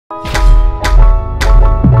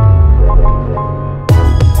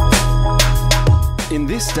In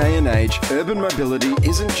this day and age, urban mobility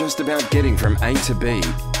isn't just about getting from A to B.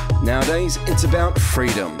 Nowadays, it's about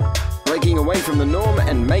freedom, breaking away from the norm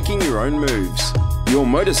and making your own moves. Your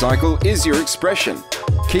motorcycle is your expression.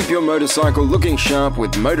 Keep your motorcycle looking sharp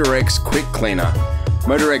with Motorex Quick Cleaner.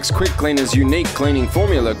 Motorex Quick Cleaner's unique cleaning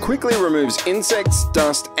formula quickly removes insects,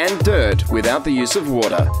 dust and dirt without the use of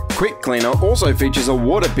water. Quick Cleaner also features a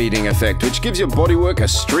water beading effect which gives your bodywork a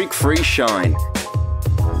streak-free shine.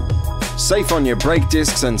 Safe on your brake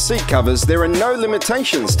discs and seat covers, there are no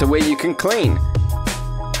limitations to where you can clean.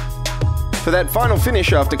 For that final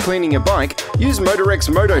finish after cleaning your bike, use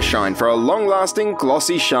Motorex Moto Shine for a long-lasting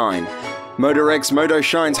glossy shine. Motorex Moto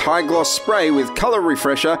Shine's high gloss spray with color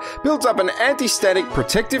refresher builds up an anti-static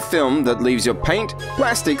protective film that leaves your paint,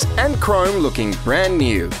 plastics and chrome looking brand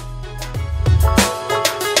new.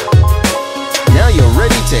 Now you're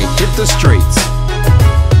ready to hit the streets.